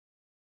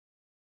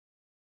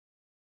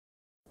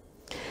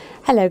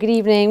Hello, good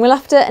evening. Well,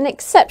 after an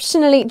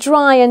exceptionally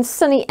dry and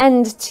sunny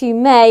end to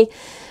May,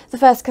 the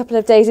first couple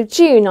of days of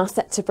June are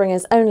set to bring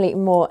us only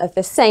more of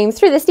the same.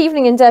 Through this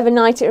evening and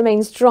overnight, it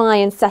remains dry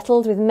and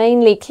settled with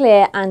mainly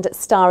clear and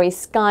starry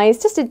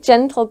skies. Just a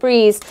gentle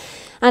breeze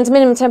and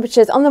minimum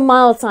temperatures on the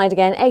mild side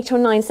again, 8 or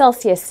 9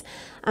 Celsius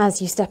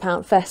as you step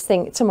out first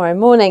thing tomorrow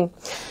morning.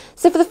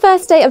 So for the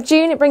first day of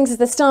June, it brings us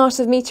the start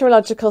of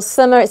meteorological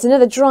summer. It's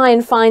another dry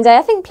and fine day.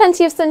 I think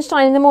plenty of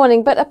sunshine in the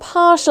morning, but a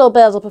partial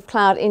build-up of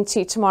cloud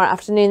into tomorrow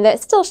afternoon, though it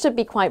still should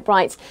be quite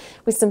bright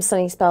with some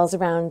sunny spells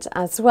around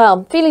as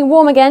well. Feeling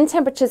warm again,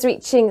 temperatures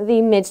reaching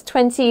the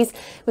mid-20s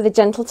with a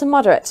gentle to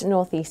moderate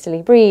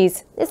northeasterly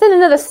breeze. It's then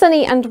another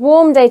sunny and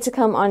warm day to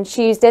come on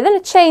Tuesday, then a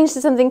change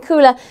to something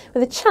cooler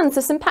with a chance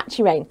of some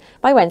patchy rain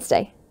by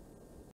Wednesday.